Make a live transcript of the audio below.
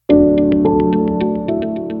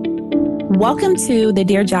Welcome to the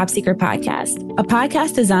Dear Jobseeker podcast, a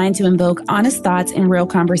podcast designed to invoke honest thoughts and real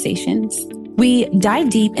conversations. We dive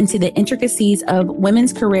deep into the intricacies of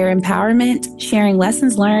women's career empowerment, sharing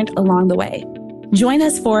lessons learned along the way. Join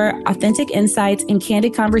us for authentic insights and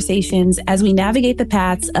candid conversations as we navigate the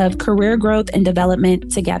paths of career growth and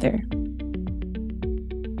development together.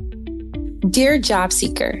 Dear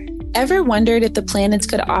Jobseeker, ever wondered if the planets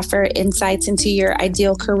could offer insights into your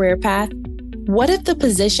ideal career path? What if the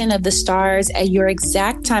position of the stars at your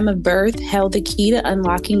exact time of birth held the key to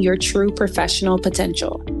unlocking your true professional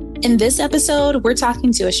potential? In this episode, we're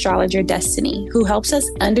talking to astrologer Destiny, who helps us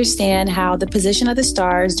understand how the position of the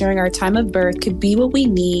stars during our time of birth could be what we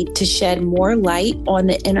need to shed more light on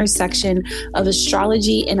the intersection of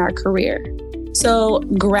astrology and our career. So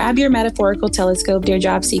grab your metaphorical telescope, dear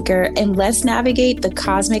job seeker, and let's navigate the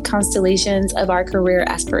cosmic constellations of our career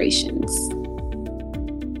aspirations.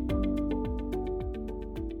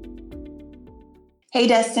 Hey,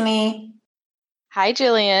 Destiny. Hi,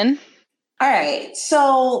 Jillian. All right,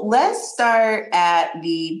 so let's start at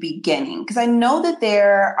the beginning, because I know that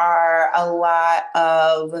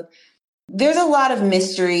there's a lot of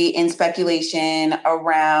mystery and speculation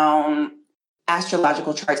around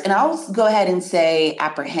astrological charts, and I'll go ahead and say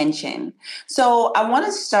apprehension. So I want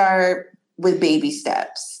to start with baby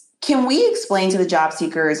steps. Can we explain to the job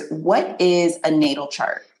seekers what is a natal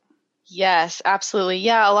chart? Yes, absolutely.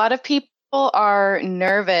 Yeah, a lot of people are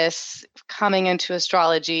nervous coming into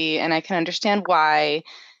astrology, and I can understand why.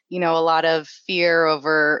 A lot of fear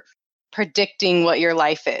over predicting what your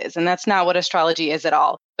life is, and that's not what astrology is at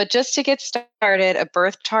all. But just to get started, a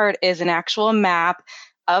birth chart is an actual map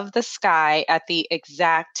of the sky at the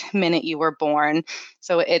exact minute you were born.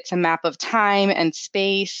 So it's a map of time and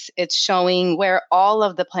space. It's showing where all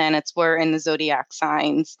of the planets were in the zodiac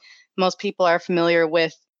signs. Most people are familiar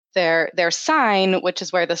with their sign, which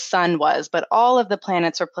is where the sun was, but all of the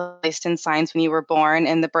planets are placed in signs when you were born,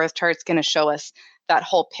 and the birth chart's going to show us that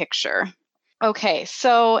whole picture. Okay,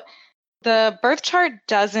 so the birth chart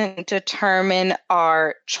doesn't determine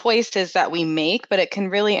our choices that we make, but it can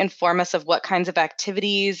really inform us of what kinds of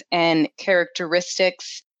activities and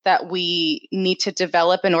characteristics that we need to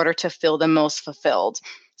develop in order to feel the most fulfilled.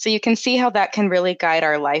 So you can see how that can really guide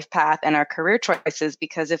our life path and our career choices,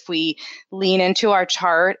 because if we lean into our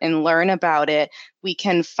chart and learn about it, we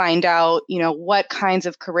can find out, what kinds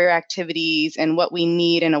of career activities and what we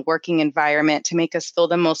need in a working environment to make us feel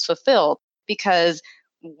the most fulfilled, because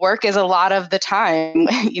work is a lot of the time.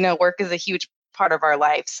 Work is a huge part of our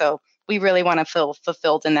life. So we really want to feel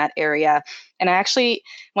fulfilled in that area. And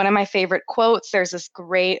one of my favorite quotes, there's this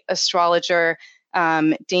great astrologer,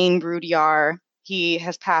 Dane Rudyard. He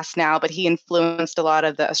has passed now, but he influenced a lot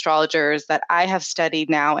of the astrologers that I have studied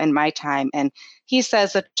now in my time. And he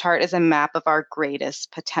says the chart is a map of our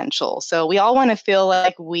greatest potential. So we all want to feel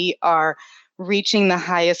like we are reaching the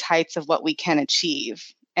highest heights of what we can achieve.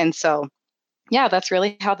 And so, yeah, that's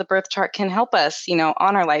really how the birth chart can help us,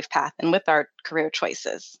 on our life path and with our career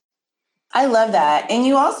choices. I love that. And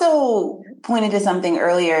you also pointed to something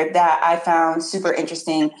earlier that I found super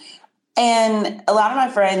interesting. And a lot of my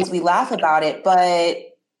friends, we laugh about it, but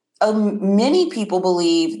many people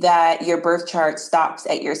believe that your birth chart stops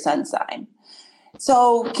at your sun sign.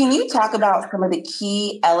 So can you talk about some of the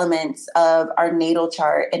key elements of our natal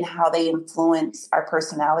chart and how they influence our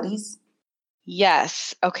personalities?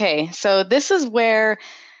 Yes. Okay. So this is where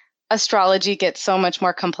astrology gets so much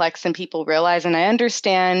more complex than people realize. And I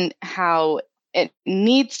understand how it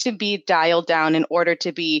needs to be dialed down in order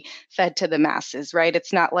to be fed to the masses, right?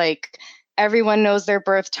 It's not like everyone knows their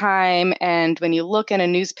birth time. And when you look in a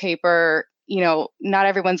newspaper, not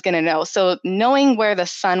everyone's going to know. So knowing where the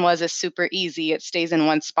sun was is super easy. It stays in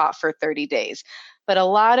one spot for 30 days. But a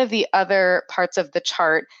lot of the other parts of the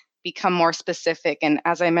chart become more specific. And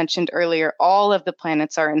as I mentioned earlier, all of the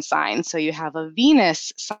planets are in signs. So you have a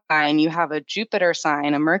Venus sign, you have a Jupiter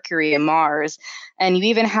sign, a Mercury, a Mars, and you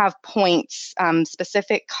even have points,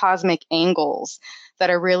 specific cosmic angles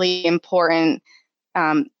that are really important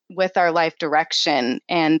with our life direction.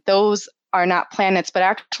 And those are not planets, but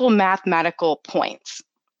actual mathematical points.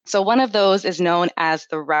 So one of those is known as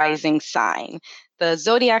the rising sign, the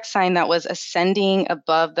zodiac sign that was ascending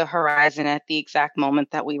above the horizon at the exact moment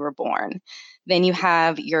that we were born. Then you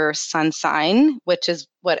have your sun sign, which is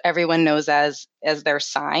what everyone knows as their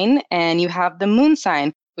sign. And you have the moon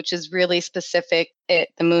sign, which is really specific. The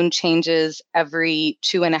moon changes every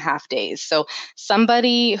 2.5 days. So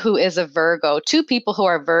somebody who is a Virgo, two people who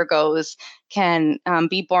are Virgos can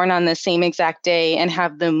be born on the same exact day and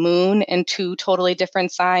have the moon in two totally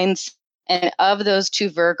different signs. And of those two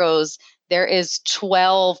Virgos, there is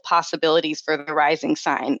 12 possibilities for the rising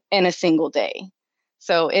sign in a single day.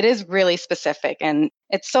 So it is really specific, and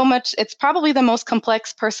it's probably the most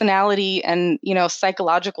complex personality and,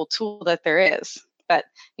 psychological tool that there is. But,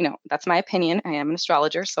 that's my opinion. I am an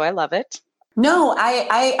astrologer, so I love it. No,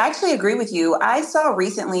 I actually agree with you. I saw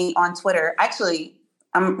recently on Twitter, actually,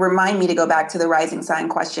 remind me to go back to the rising sign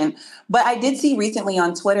question. But I did see recently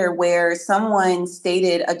on Twitter where someone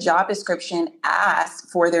stated a job description asked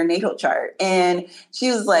for their natal chart. And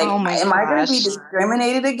she was like, Oh my am I going to be gosh.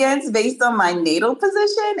 discriminated against based on my natal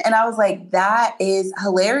position? And I was like, that is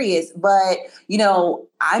hilarious. But,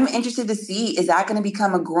 I'm interested to see, is that going to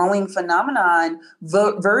become a growing phenomenon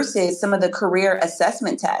versus some of the career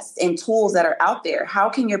assessment tests and tools that are out there? How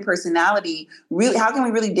can your personality how can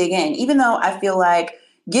we really dig in? Even though I feel like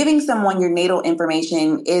giving someone your natal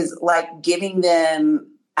information is like giving them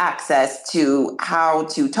access to how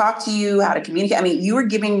to talk to you, how to communicate. I mean, you are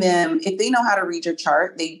giving them, if they know how to read your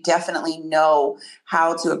chart, they definitely know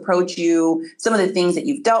how to approach you, some of the things that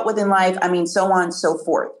you've dealt with in life. I mean, so on and so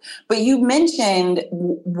forth. But you mentioned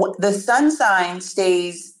the sun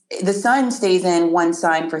stays in one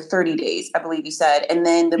sign for 30 days, I believe you said, and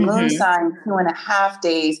then the moon sign 2.5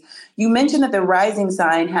 days. You mentioned that the rising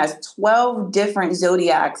sign has 12 different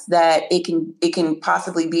zodiacs that it can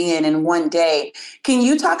possibly be in one day. Can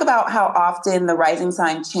you talk about how often the rising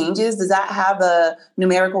sign changes? Does that have a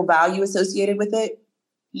numerical value associated with it?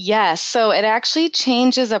 Yes. So it actually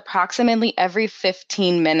changes approximately every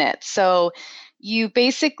 15 minutes. So you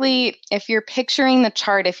basically, if you're picturing the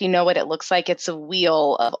chart, if you know what it looks like, it's a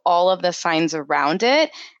wheel of all of the signs around it.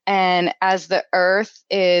 And as the Earth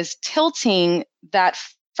is tilting, that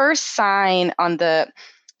first sign on the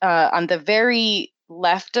very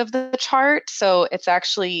left of the chart, so it's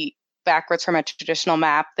actually backwards from a traditional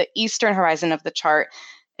map, the eastern horizon of the chart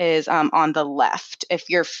is on the left if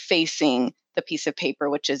you're facing the piece of paper,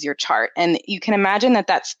 which is your chart. And you can imagine that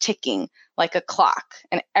that's ticking like a clock,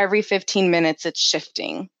 and every 15 minutes it's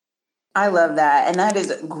shifting. I love that. And that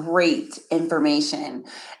is great information.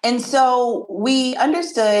 And so we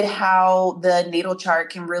understood how the natal chart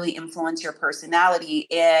can really influence your personality,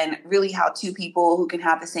 and really how two people who can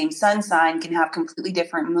have the same sun sign can have completely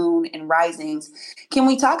different moon and risings. Can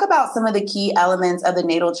we talk about some of the key elements of the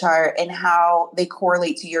natal chart and how they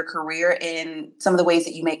correlate to your career and some of the ways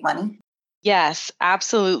that you make money? Yes,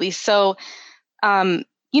 absolutely. So,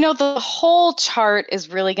 the whole chart is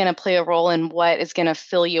really going to play a role in what is going to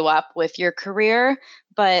fill you up with your career.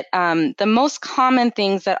 But the most common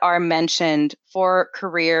things that are mentioned for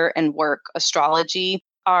career and work astrology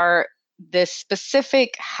are the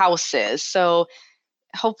specific houses. So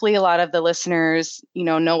hopefully a lot of the listeners,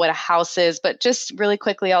 know what a house is, but just really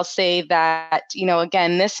quickly, I'll say that,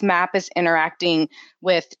 again, this map is interacting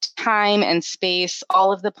with time and space,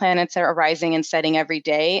 all of the planets that are rising and setting every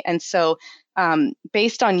day. And so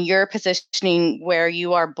based on your positioning where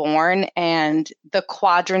you are born and the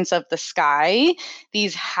quadrants of the sky,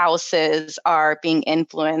 these houses are being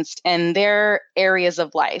influenced and they're areas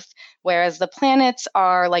of life. Whereas the planets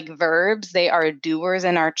are like verbs, they are doers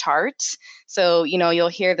in our charts. So, you'll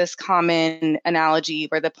hear this common analogy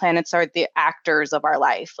where the planets are the actors of our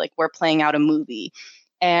life, like we're playing out a movie.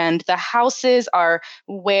 And the houses are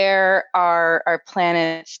where our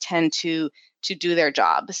planets tend to do their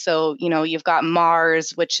job. So, you've got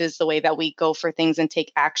Mars, which is the way that we go for things and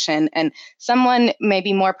take action. And someone may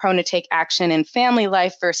be more prone to take action in family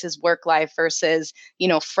life versus work life versus,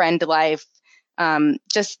 friend life.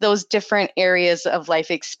 Just those different areas of life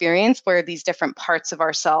experience where these different parts of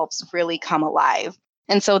ourselves really come alive.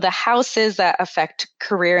 And so the houses that affect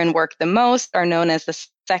career and work the most are known as the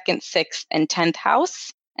 2nd, 6th, and 10th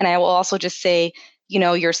house. And I will also just say,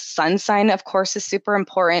 your sun sign, of course, is super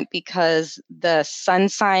important because the sun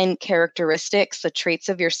sign characteristics, the traits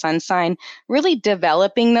of your sun sign, really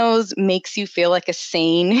developing those makes you feel like a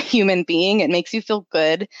sane human being. It makes you feel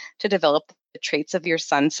good to develop the traits of your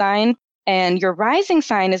sun sign. And your rising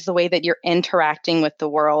sign is the way that you're interacting with the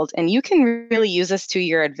world. And you can really use this to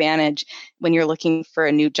your advantage when you're looking for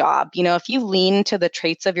a new job. If you lean to the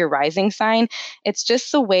traits of your rising sign, it's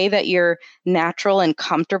just the way that you're natural and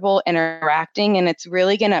comfortable interacting. And it's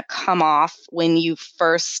really going to come off when you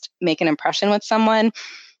first make an impression with someone.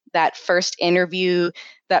 That first interview,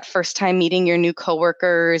 that first time meeting your new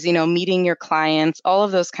coworkers, meeting your clients, all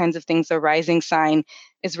of those kinds of things, the rising sign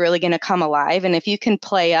is really going to come alive. And if you can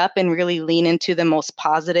play up and really lean into the most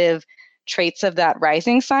positive traits of that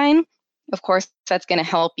rising sign, of course, that's going to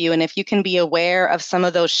help you. And if you can be aware of some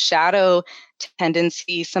of those shadow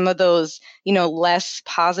tendencies, some of those, less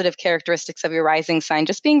positive characteristics of your rising sign,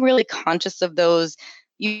 just being really conscious of those,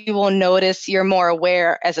 you will notice you're more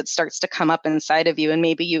aware as it starts to come up inside of you, and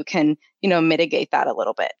maybe you can, mitigate that a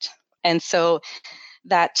little bit. And so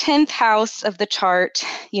that 10th house of the chart,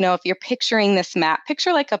 if you're picturing this map,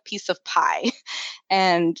 picture like a piece of pie.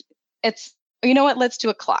 And it's, you know what, let's do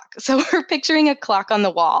a clock. So we're picturing a clock on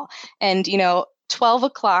the wall. And, 12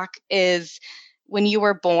 o'clock is when you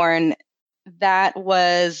were born. That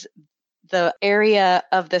was the area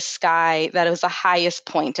of the sky that was the highest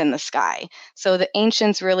point in the sky. So the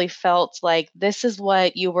ancients really felt like this is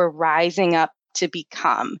what you were rising up to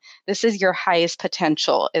become. This is your highest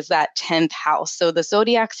potential, is that 10th house. So the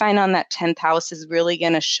zodiac sign on that 10th house is really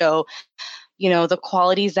going to show, the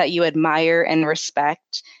qualities that you admire and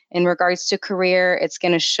respect. In regards to career, it's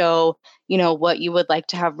going to show, what you would like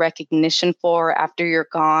to have recognition for after you're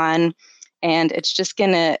gone. And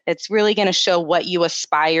it's really going to show what you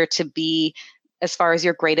aspire to be as far as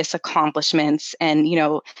your greatest accomplishments. And,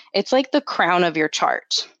 it's like the crown of your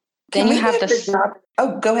chart. Then you have the job.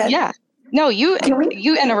 Oh, go ahead. Yeah. No, you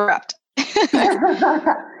interrupt.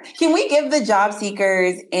 Can we give the job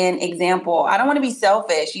seekers an example? I don't want to be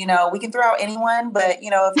selfish. We can throw out anyone, but, if you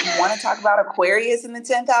want to talk about Aquarius in the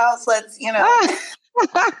 10th house, let's.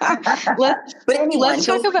 But anyone, let's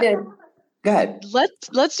talk about. Go ahead.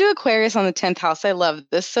 Let's do Aquarius on the 10th house. I love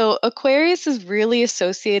this. So Aquarius is really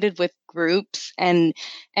associated with groups and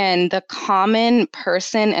the common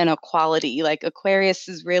person and equality. Like Aquarius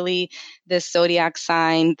is really this zodiac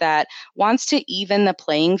sign that wants to even the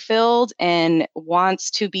playing field and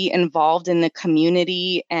wants to be involved in the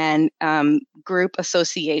community and group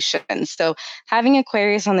association. So having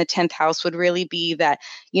Aquarius on the 10th house would really be that,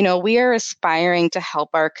 we are aspiring to help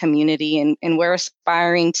our community and we're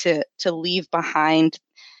aspiring to leave behind.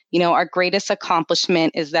 Our greatest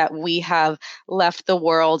accomplishment is that we have left the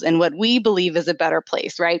world in what we believe is a better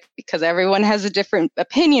place, right? Because everyone has a different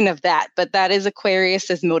opinion of that, but that is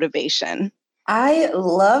Aquarius's motivation. I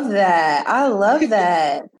love that.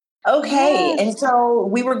 Okay. Yes. And so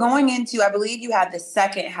we were going into, I believe you had the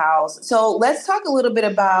second house. So let's talk a little bit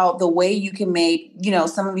about the way you can make,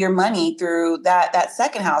 some of your money through that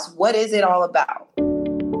second house. What is it all about?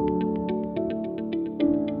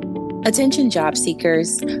 Attention job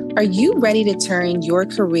seekers, are you ready to turn your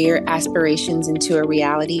career aspirations into a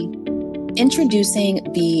reality? Introducing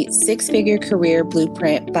the 6-Figure Career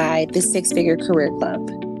Blueprint by the 6-Figure Career Club.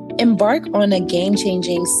 Embark on a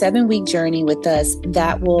game-changing 7-week journey with us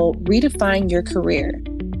that will redefine your career.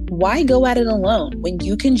 Why go at it alone when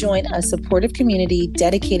you can join a supportive community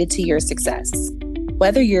dedicated to your success?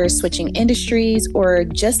 Whether you're switching industries or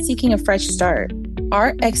just seeking a fresh start,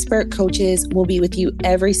 our expert coaches will be with you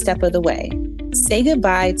every step of the way. Say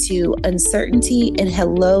goodbye to uncertainty and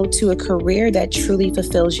hello to a career that truly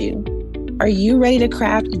fulfills you. Are you ready to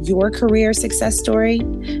craft your career success story?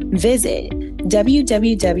 Visit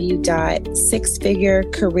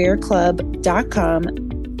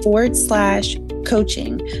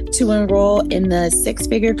www.sixfigurecareerclub.com/coaching to enroll in the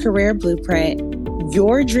 6-Figure Career Blueprint.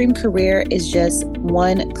 Your dream career is just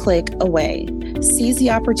one click away. Seize the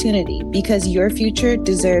opportunity because your future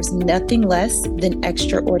deserves nothing less than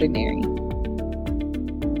extraordinary.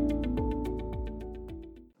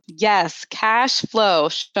 Yes, cash flow.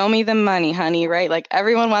 Show me the money, honey, right? Like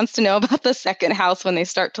everyone wants to know about the second house when they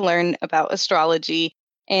start to learn about astrology.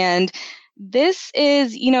 And this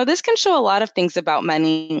is, this can show a lot of things about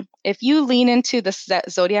money. If you lean into the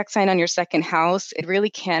zodiac sign on your second house, it really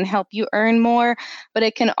can help you earn more, but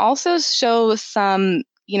it can also show some,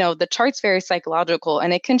 the chart's very psychological,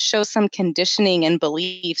 and it can show some conditioning and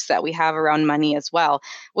beliefs that we have around money as well,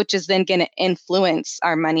 which is then going to influence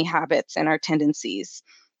our money habits and our tendencies.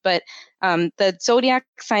 But the zodiac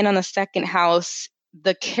sign on the second house,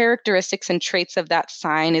 the characteristics and traits of that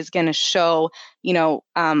sign is going to show,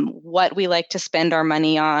 what we like to spend our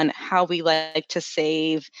money on, how we like to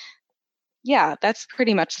save. Yeah, that's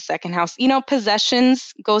pretty much the second house.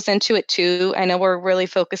 Possessions goes into it too. I know we're really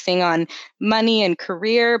focusing on money and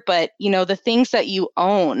career, but, the things that you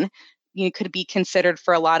own, could be considered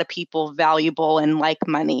for a lot of people valuable and like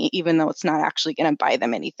money, even though it's not actually going to buy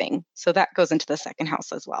them anything. So that goes into the second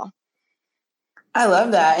house as well. I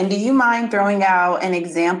love that. And do you mind throwing out an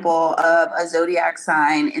example of a zodiac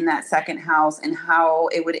sign in that second house and how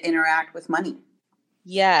it would interact with money?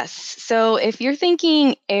 Yes. So if you're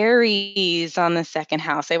thinking Aries on the second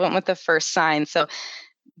house, I went with the first sign. So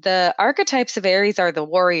the archetypes of Aries are the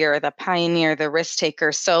warrior, the pioneer, the risk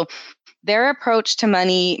taker. So their approach to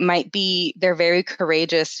money might be they're very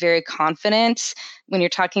courageous, very confident. When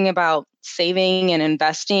you're talking about saving and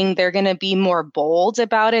investing, they're going to be more bold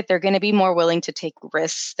about it. They're going to be more willing to take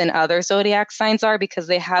risks than other zodiac signs are because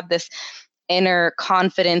they have this inner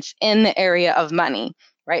confidence in the area of money.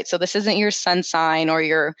 right? So this isn't your sun sign or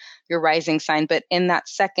your rising sign, but in that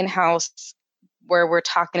second house where we're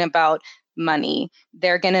talking about money,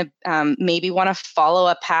 they're going to maybe want to follow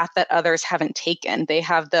a path that others haven't taken. They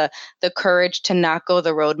have the courage to not go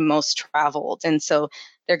the road most traveled. And so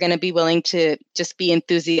they're going to be willing to just be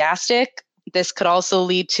enthusiastic. This could also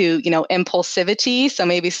lead to, impulsivity. So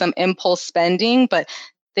maybe some impulse spending, but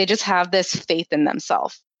they just have this faith in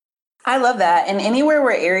themselves. I love that. And anywhere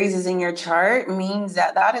where Aries is in your chart means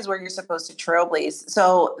that that is where you're supposed to trailblaze.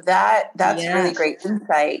 So that's really Yes. great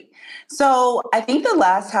insight. So I think the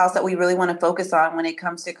last house that we really want to focus on when it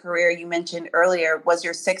comes to career, you mentioned earlier, was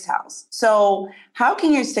your sixth house. So how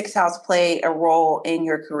can your sixth house play a role in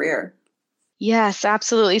your career? Yes,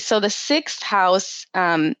 absolutely. So the sixth house,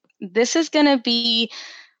 this is going to be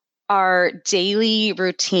our daily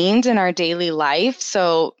routines and our daily life.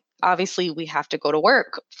 So obviously we have to go to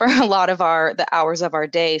work for a lot of the hours of our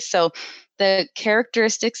day. So the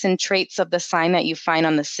characteristics and traits of the sign that you find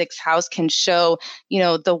on the sixth house can show,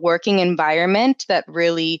 the working environment that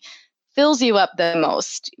really fills you up the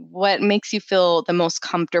most, what makes you feel the most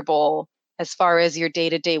comfortable as far as your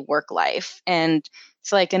day-to-day work life. And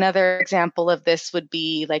so like another example of this would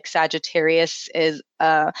be like Sagittarius is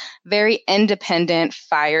a very independent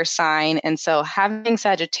fire sign. And so having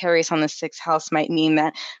Sagittarius on the sixth house might mean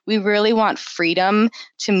that we really want freedom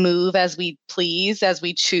to move as we please, as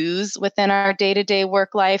we choose within our day-to-day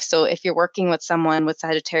work life. So if you're working with someone with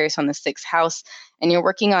Sagittarius on the sixth house and you're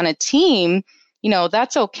working on a team,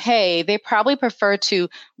 that's okay. They probably prefer to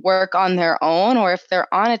work on their own, or if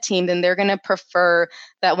they're on a team, then they're going to prefer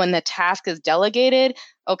that when the task is delegated,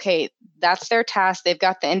 okay, that's their task. They've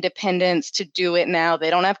got the independence to do it now. They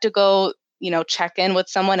don't have to go, check in with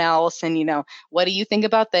someone else and, what do you think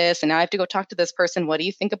about this? And now I have to go talk to this person. What do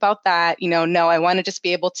you think about that? No, I want to just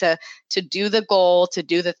be able to do the goal, to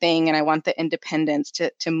do the thing. And I want the independence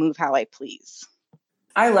to move how I please.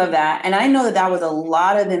 I love that. And I know that that was a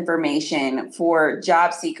lot of information for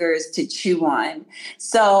job seekers to chew on.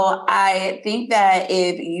 So I think that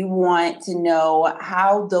if you want to know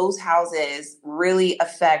how those houses really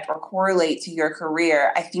affect or correlate to your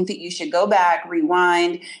career, I think that you should go back,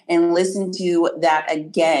 rewind, and listen to that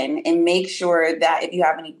again, and make sure that if you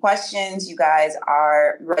have any questions, you guys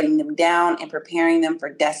are writing them down and preparing them for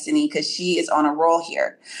Destiny, because she is on a roll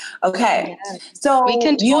here. Okay. Yes. So We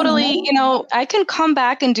can totally, I can come back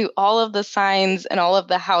and do all of the signs and all of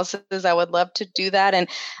the houses. I would love to do that. And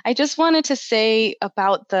I just wanted to say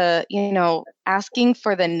about the, asking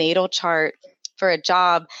for the natal chart for a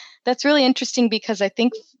job. That's really interesting because I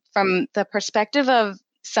think from the perspective of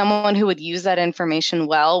someone who would use that information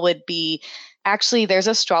well would be actually there's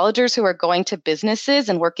astrologers who are going to businesses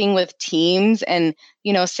and working with teams and,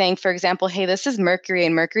 saying, for example, hey, this is Mercury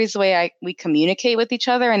and Mercury is the way we communicate with each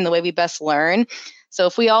other and the way we best learn. So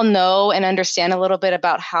if we all know and understand a little bit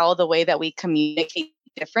about how the way that we communicate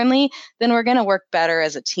differently, then we're going to work better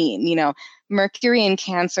as a team. Mercury and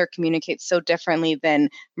Cancer communicate so differently than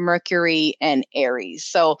Mercury and Aries.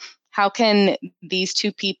 So how can these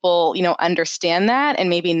two people, understand that and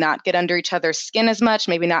maybe not get under each other's skin as much,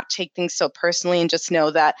 maybe not take things so personally and just know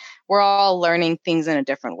that we're all learning things in a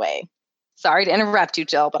different way. Sorry to interrupt you,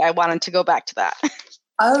 Jill, but I wanted to go back to that.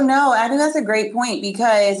 Oh, no, I think that's a great point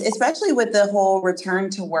because especially with the whole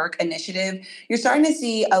return to work initiative, you're starting to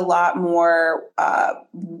see a lot more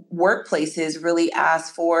workplaces really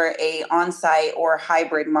ask for a on-site or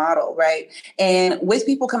hybrid model, right? And with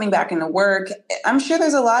people coming back into work, I'm sure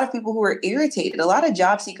there's a lot of people who are irritated. A lot of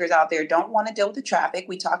job seekers out there don't want to deal with the traffic.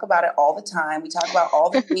 We talk about it all the time. We talk about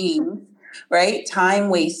all the things. Right? Time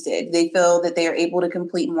wasted. They feel that they are able to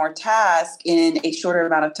complete more tasks in a shorter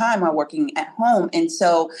amount of time while working at home. And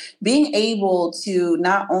so being able to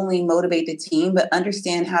not only motivate the team, but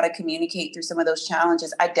understand how to communicate through some of those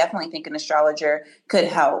challenges, I definitely think an astrologer could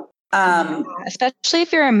help. Especially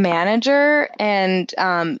if you're a manager and,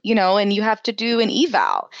 and you have to do an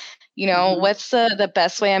eval. What's the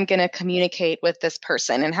best way I'm going to communicate with this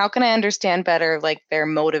person? And how can I understand better, like their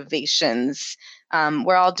motivations?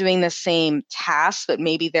 We're all doing the same task, but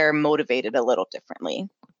maybe they're motivated a little differently.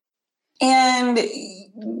 And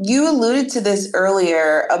you alluded to this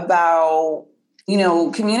earlier about,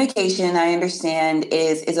 communication, I understand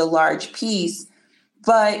is a large piece,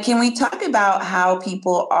 but can we talk about how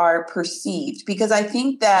people are perceived? Because I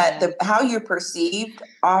think that how you're perceived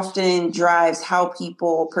often drives how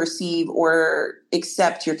people perceive or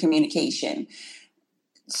accept your communication.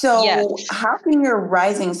 So yes. How can your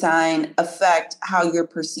rising sign affect how you're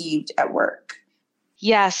perceived at work?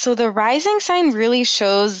 Yeah, so the rising sign really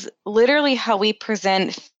shows literally how we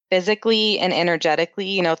present physically and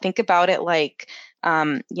energetically. Think about it like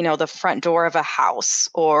the front door of a house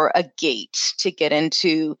or a gate to get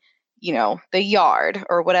into, the yard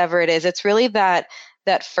or whatever it is. It's really that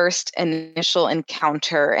first initial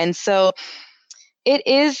encounter. And so it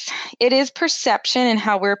is perception and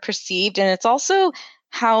how we're perceived. And it's also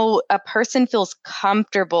how a person feels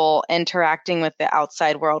comfortable interacting with the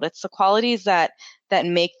outside world. It's the qualities that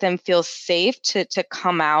make them feel safe to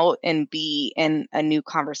come out and be in a new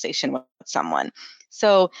conversation with someone.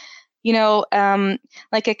 So,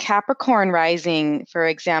 like a Capricorn rising, for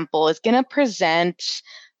example, is going to present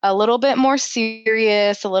a little bit more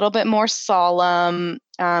serious, a little bit more solemn.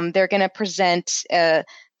 They're going to present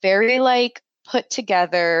very put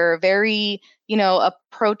together, very,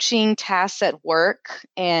 approaching tasks at work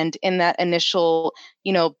and in that initial,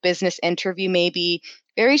 business interview, maybe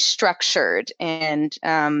very structured and,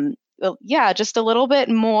 just a little bit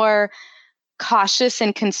more cautious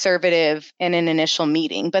and conservative in an initial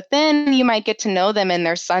meeting. But then you might get to know them and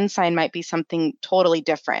their sun sign might be something totally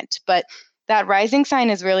different. But that rising sign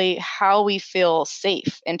is really how we feel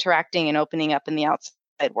safe interacting and opening up in the outside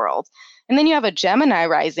world. And then you have a Gemini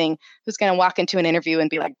rising who's going to walk into an interview and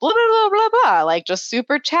be like, blah, blah, blah, blah, blah, like just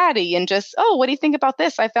super chatty and just, oh, what do you think about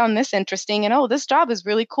this? I found this interesting. And oh, this job is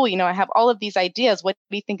really cool. I have all of these ideas. What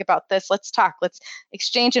do you think about this? Let's talk. Let's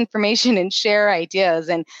exchange information and share ideas.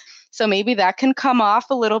 And so maybe that can come off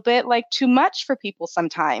a little bit like too much for people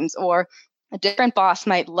sometimes, or a different boss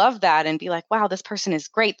might love that and be like, wow, this person is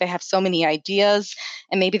great. They have so many ideas.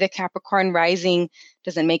 And maybe the Capricorn rising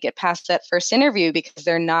doesn't make it past that first interview because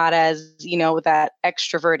they're not as, that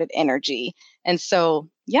extroverted energy. And so,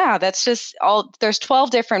 yeah, that's just there's 12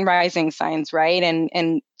 different rising signs, right?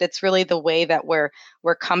 And that's really the way that we're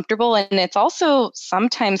comfortable. And it's also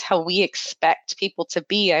sometimes how we expect people to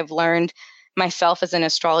be. I've learned myself as an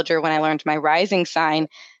astrologer, when I learned my rising sign,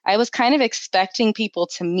 I was kind of expecting people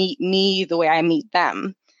to meet me the way I meet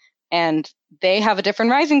them. And they have a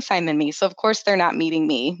different rising sign than me. So of course they're not meeting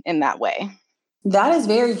me in that way. That is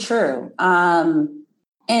very true.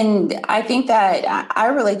 And I think that I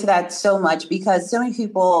relate to that so much because so many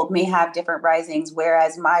people may have different risings,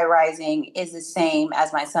 whereas my rising is the same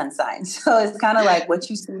as my sun sign. So it's kind of like what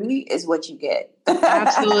you see is what you get.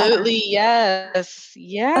 Absolutely. Yes.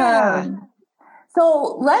 Yeah.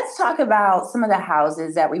 So let's talk about some of the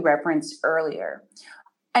houses that we referenced earlier.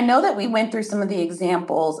 I know that we went through some of the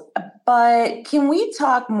examples, but can we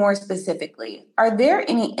talk more specifically? Are there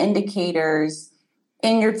any indicators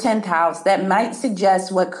in your 10th house that might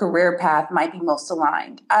suggest what career path might be most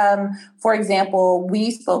aligned? For example,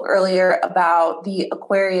 we spoke earlier about the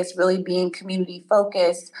Aquarius really being community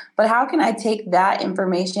focused, but how can I take that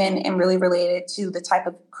information and really relate it to the type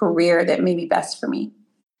of career that may be best for me?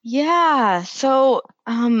 Yeah. So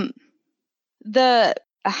the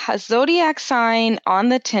zodiac sign on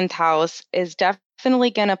the 10th house is definitely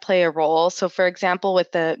going to play a role. So for example,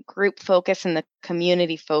 with the group focus and the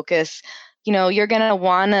community focus, you're going to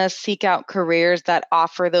want to seek out careers that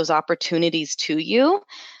offer those opportunities to you.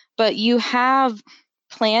 But you have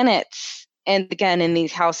planets, and again, in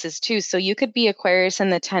these houses too. So you could be Aquarius in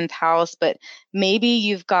the 10th house, but maybe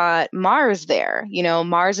you've got Mars there.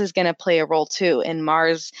 Mars is going to play a role too. And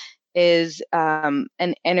Mars is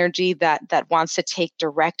an energy that wants to take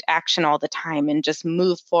direct action all the time and just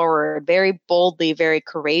move forward very boldly, very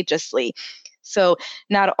courageously. So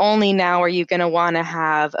not only now are you going to want to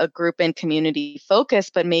have a group and community focus,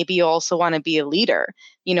 but maybe you also want to be a leader.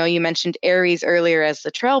 You mentioned Aries earlier as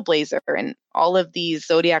the trailblazer, and all of these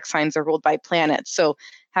zodiac signs are ruled by planets. So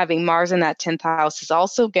having Mars in that 10th house is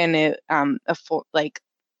also going to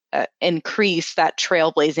increase that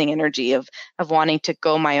trailblazing energy of wanting to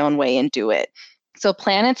go my own way and do it. So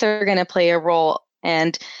planets are going to play a role.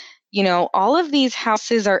 And, all of these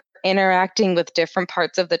houses are interacting with different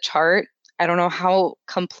parts of the chart. I don't know how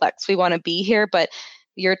complex we want to be here, but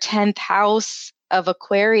your 10th house of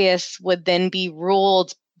Aquarius would then be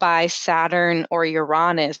ruled by Saturn or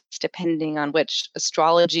Uranus, depending on which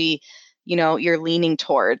astrology, you're leaning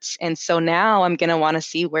towards. And so now I'm going to want to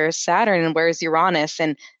see where's Saturn and where's Uranus,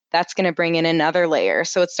 and that's going to bring in another layer.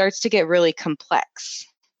 So it starts to get really complex.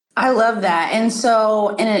 I love that. And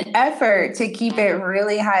so in an effort to keep it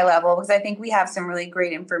really high level, because I think we have some really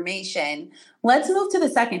great information, let's move to the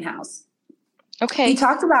second house. Okay. You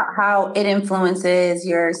talked about how it influences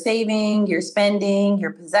your saving, your spending,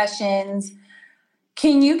 your possessions.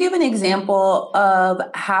 Can you give an example of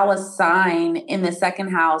how a sign in the second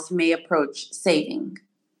house may approach saving?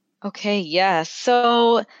 Okay, yes.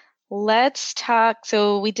 So Let's talk.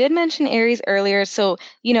 So we did mention Aries earlier. So,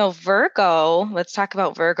 Virgo, let's talk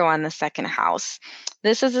about Virgo on the second house.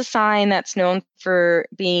 This is a sign that's known for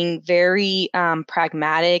being very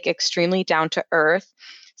pragmatic, extremely down to earth.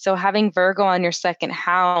 So having Virgo on your second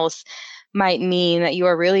house might mean that you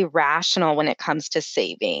are really rational when it comes to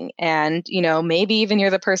saving. And, maybe even you're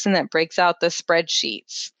the person that breaks out the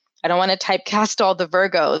spreadsheets. I don't want to typecast all the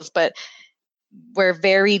Virgos, but we're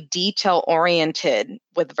very detail oriented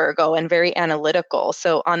with Virgo and very analytical.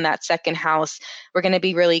 So on that second house, we're going to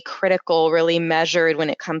be really critical, really measured when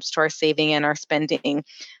it comes to our saving and our spending.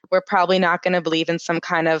 We're probably not going to believe in some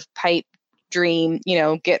kind of pipe dream,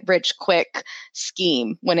 get rich quick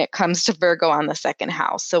scheme when it comes to Virgo on the second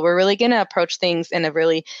house. So we're really going to approach things in a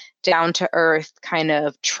really down to earth kind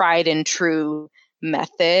of tried and true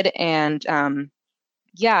method. And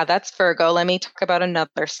yeah, that's Virgo. Let me talk about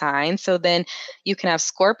another sign. So then you can have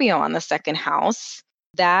Scorpio on the second house.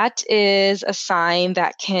 That is a sign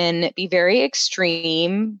that can be very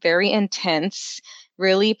extreme, very intense,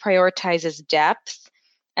 really prioritizes depth.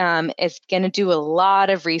 Is going to do a lot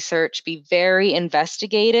of research, be very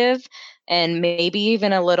investigative, and maybe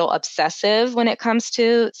even a little obsessive when it comes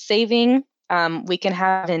to saving. We can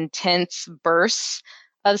have intense bursts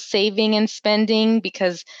of saving and spending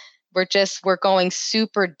because we're going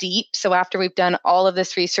super deep. So after we've done all of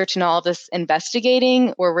this research and all of this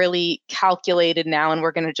investigating, we're really calculated now, and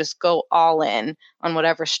we're going to just go all in on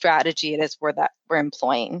whatever strategy it is we're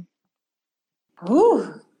employing.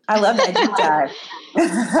 Ooh, I love that deep dive.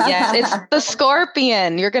 Yes, it's the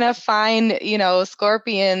scorpion. You're going to find,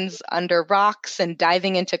 scorpions under rocks and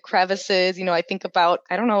diving into crevices. I think about,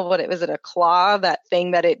 I don't know what it was, a claw, that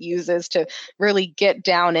thing that it uses to really get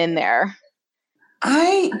down in there.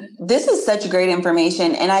 This is such great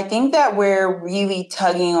information. And I think that we're really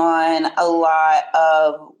tugging on a lot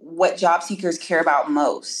of what job seekers care about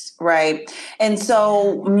most, right? And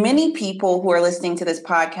so many people who are listening to this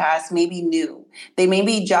podcast may be new. They may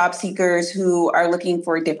be job seekers who are looking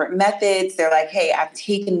for different methods. They're like, hey, I've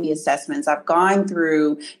taken the assessments. I've gone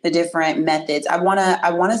through the different methods. I want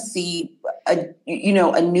to see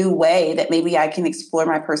a new way that maybe I can explore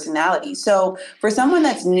my personality. So for someone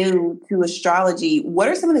that's new to astrology, what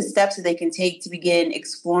are some of the steps that they can take to begin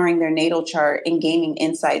exploring their natal chart and gaining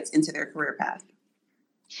insights into their career path?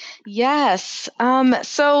 Yes.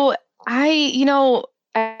 So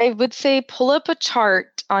I would say pull up a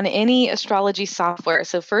chart on any astrology software.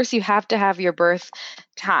 So first you have to have your birth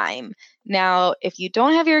time. Now, if you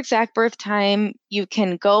don't have your exact birth time, you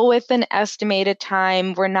can go with an estimated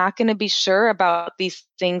time. We're not going to be sure about these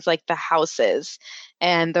things like the houses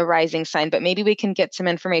and the rising sign, but maybe we can get some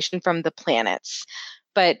information from the planets.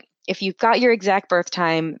 But if you've got your exact birth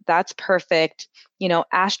time, that's perfect.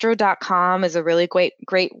 Astro.com is a really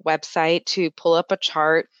great website to pull up a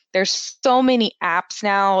chart. There's so many apps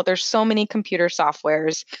now. There's so many computer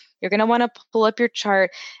softwares. You're going to want to pull up your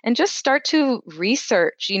chart and just start to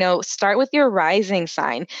research, start with your rising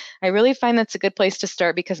sign. I really find that's a good place to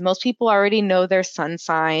start because most people already know their sun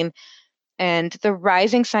sign, and the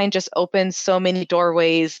rising sign just opens so many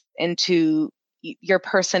doorways into your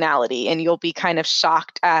personality, and you'll be kind of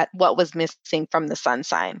shocked at what was missing from the sun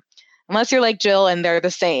sign. Unless you're like Jill and they're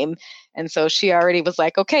the same. And so she already was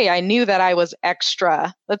like, okay, I knew that I was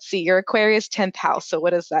extra. Let's see, your Aquarius 10th house. So what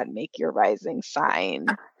does that make your rising sign?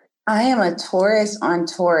 I am a Taurus on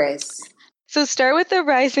Taurus. So start with the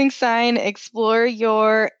rising sign, explore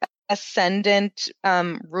your ascendant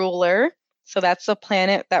ruler. So that's the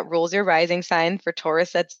planet that rules your rising sign. For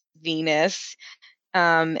Taurus, that's Venus.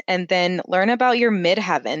 And then learn about your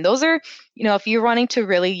midheaven. Those are, if you're wanting to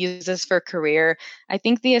really use this for career, I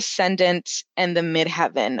think the ascendant and the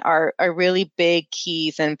midheaven are really big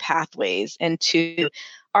keys and pathways into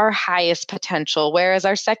our highest potential. Whereas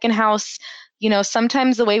our second house,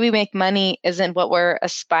 sometimes the way we make money isn't what we're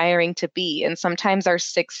aspiring to be. And sometimes our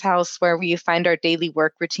sixth house, where we find our daily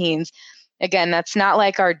work routines, again, that's not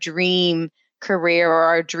like our dream career or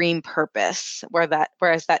our dream purpose,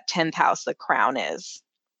 whereas that 10th house, the crown, is.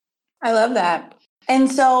 I love that.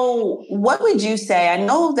 And so what would you say? I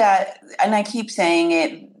know that, and I keep saying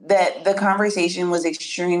it, that the conversation was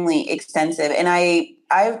extremely extensive. And I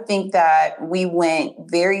think that we went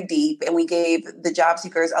very deep and we gave the job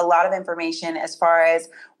seekers a lot of information as far as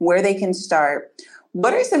where they can start.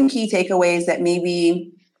 What are some key takeaways that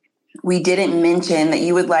maybe we didn't mention that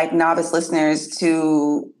you would like novice listeners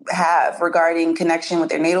to have regarding connection with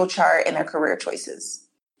their natal chart and their career choices?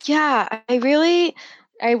 Yeah,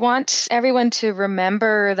 I want everyone to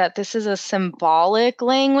remember that this is a symbolic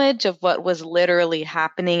language of what was literally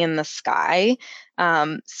happening in the sky.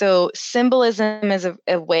 So symbolism is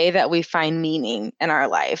a way that we find meaning in our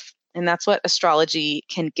life. And that's what astrology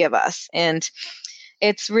can give us. And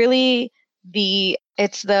it's really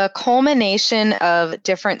it's the culmination of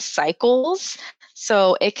different cycles.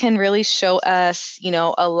 So it can really show us,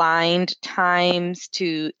 aligned times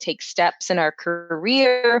to take steps in our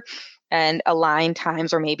career and aligned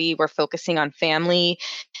times, or maybe we're focusing on family.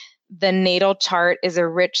 The natal chart is a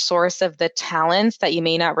rich source of the talents that you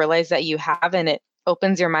may not realize that you have, and it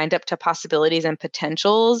opens your mind up to possibilities and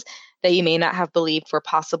potentials that you may not have believed were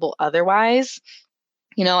possible otherwise.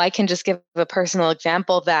 I can just give a personal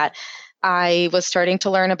example that I was starting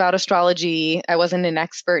to learn about astrology. I wasn't an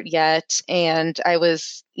expert yet, and I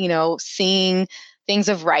was, seeing things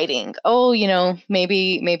of writing. Oh,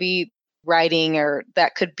 maybe writing, or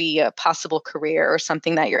that could be a possible career or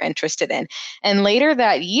something that you're interested in. And later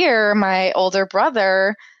that year, my older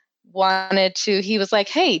brother he was like,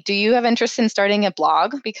 hey, do you have interest in starting a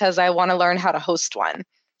blog? Because I want to learn how to host one.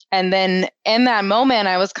 And then in that moment,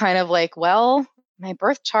 I was kind of like, well, my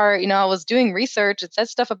birth chart, I was doing research. It said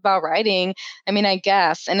stuff about writing. I mean, I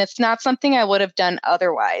guess. And it's not something I would have done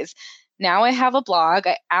otherwise. Now I have a blog.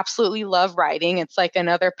 I absolutely love writing. It's like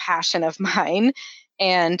another passion of mine.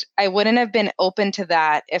 And I wouldn't have been open to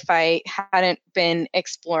that if I hadn't been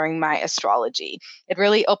exploring my astrology. It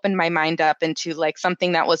really opened my mind up into like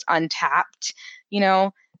something that was untapped.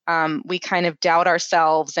 We kind of doubt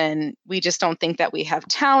ourselves, and we just don't think that we have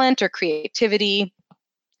talent or creativity.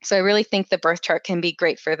 So I really think the birth chart can be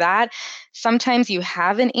great for that. Sometimes you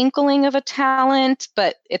have an inkling of a talent,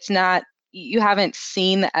 but you haven't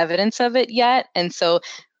seen the evidence of it yet. And so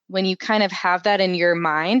when you kind of have that in your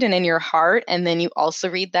mind and in your heart, and then you also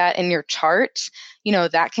read that in your chart,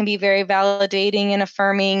 that can be very validating and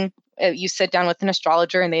affirming. You sit down with an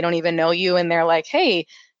astrologer and they don't even know you, and they're like, hey,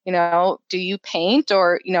 do you paint,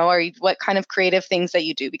 or, what kind of creative things that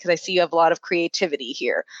you do? Because I see you have a lot of creativity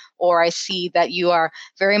here, or I see that you are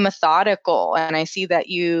very methodical, and I see that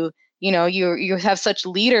you have such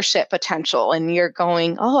leadership potential, and you're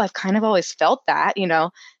going, oh, I've kind of always felt that,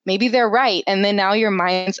 maybe they're right. And then now your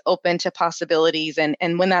mind's open to possibilities. And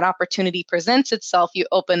when that opportunity presents itself, you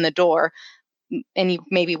open the door and you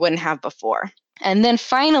maybe wouldn't have before. And then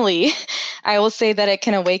finally, I will say that it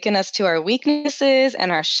can awaken us to our weaknesses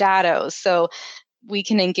and our shadows. So we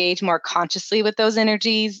can engage more consciously with those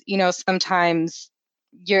energies. Sometimes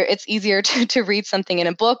it's easier to read something in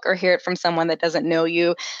a book or hear it from someone that doesn't know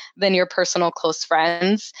you than your personal close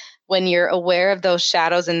friends. When you're aware of those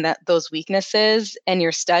shadows and those weaknesses, and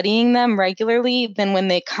you're studying them regularly, then when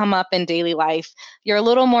they come up in daily life, you're a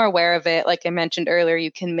little more aware of it. Like I mentioned earlier,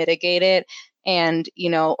 you can mitigate it. And,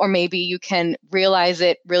 or maybe you can realize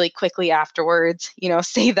it really quickly afterwards,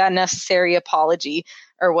 say that necessary apology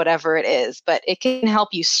or whatever it is, but it can help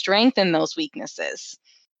you strengthen those weaknesses.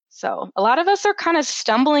 So a lot of us are kind of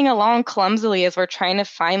stumbling along clumsily as we're trying to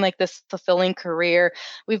find like this fulfilling career.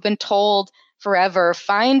 We've been told forever,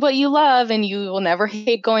 find what you love and you will never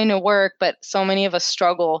hate going to work. But so many of us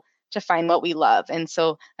struggle to find what we love. And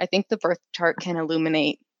so I think the birth chart can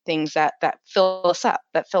illuminate things that fill us up,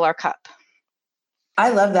 that fill our cup. I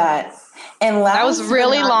love that. And that was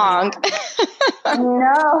really long.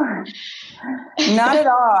 No, not at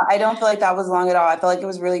all. I don't feel like that was long at all. I feel like it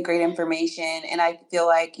was really great information. And I feel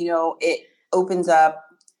like, it opens up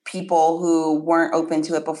people who weren't open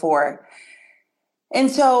to it before. And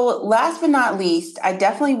so last but not least, I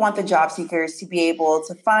definitely want the job seekers to be able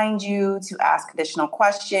to find you, to ask additional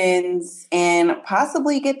questions, and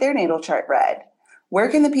possibly get their natal chart read. Where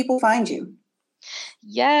can the people find you?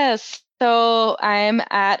 Yes. So I'm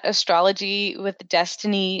at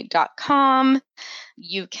astrologywithdestiny.com.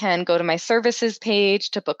 You can go to my services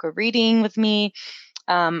page to book a reading with me.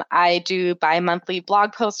 I do bi-monthly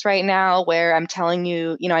blog posts right now where I'm telling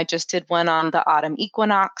you, I just did one on the autumn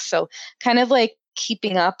equinox. So kind of like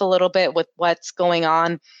keeping up a little bit with what's going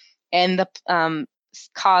on in the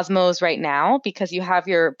cosmos right now, because you have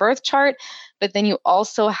your birth chart, but then you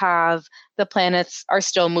also have the planets are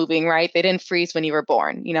still moving, right? They didn't freeze when you were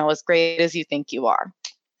born, as great as you think you are.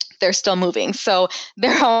 They're still moving. So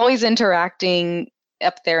they're always interacting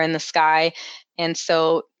up there in the sky. And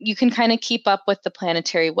so you can kind of keep up with the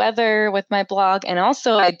planetary weather with my blog. And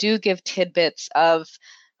also I do give tidbits of,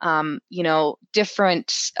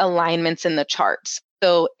 different alignments in the charts.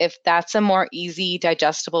 So if that's a more easy,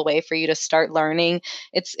 digestible way for you to start learning,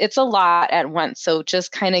 it's a lot at once. So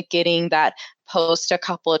just kind of getting that post a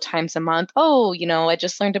couple of times a month. Oh, I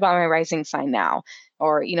just learned about my rising sign now.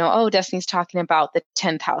 Or, oh, Destiny's talking about the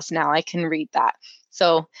 10th house now. I can read that.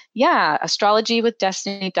 So yeah,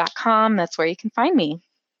 astrologywithdestiny.com. That's where you can find me.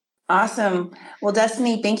 Awesome. Well,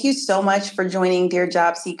 Destiny, thank you so much for joining Dear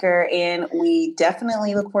Job Seeker. And we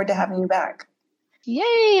definitely look forward to having you back.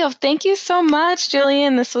 Yay! Oh, thank you so much,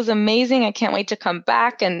 Jillian. This was amazing. I can't wait to come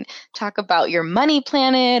back and talk about your money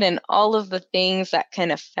planet and all of the things that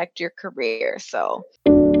can affect your career. So,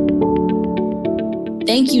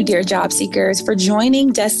 thank you, dear job seekers, for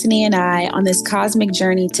joining Destiny and I on this cosmic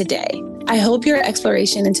journey today. I hope your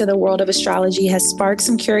exploration into the world of astrology has sparked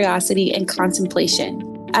some curiosity and contemplation.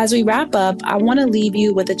 As we wrap up, I want to leave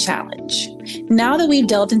you with a challenge. Now that we've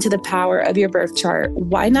delved into the power of your birth chart,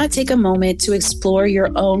 why not take a moment to explore your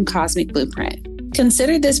own cosmic blueprint?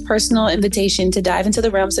 Consider this personal invitation to dive into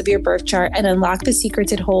the realms of your birth chart and unlock the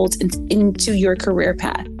secrets it holds into your career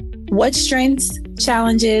path. What strengths,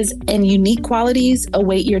 challenges, and unique qualities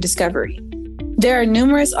await your discovery? There are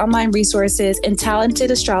numerous online resources and talented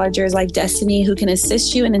astrologers like Destiny who can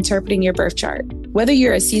assist you in interpreting your birth chart. Whether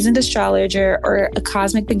you're a seasoned astrologer or a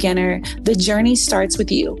cosmic beginner, the journey starts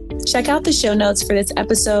with you. Check out the show notes for this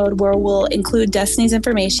episode where we'll include Destiny's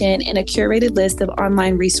information and a curated list of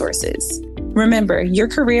online resources. Remember, your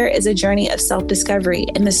career is a journey of self-discovery,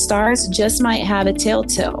 and the stars just might have a tale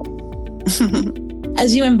to tell.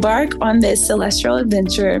 As you embark on this celestial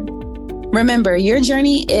adventure, remember, your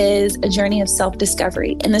journey is a journey of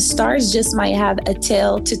self-discovery, and the stars just might have a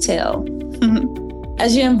tale to tell.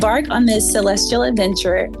 As you embark on this celestial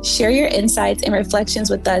adventure, share your insights and reflections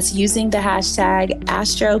with us using the hashtag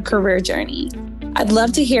 #AstroCareerJourney. I'd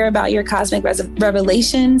love to hear about your cosmic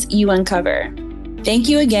revelations you uncover. Thank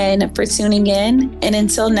you again for tuning in, and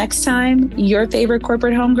until next time, your favorite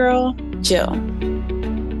corporate homegirl, Jill.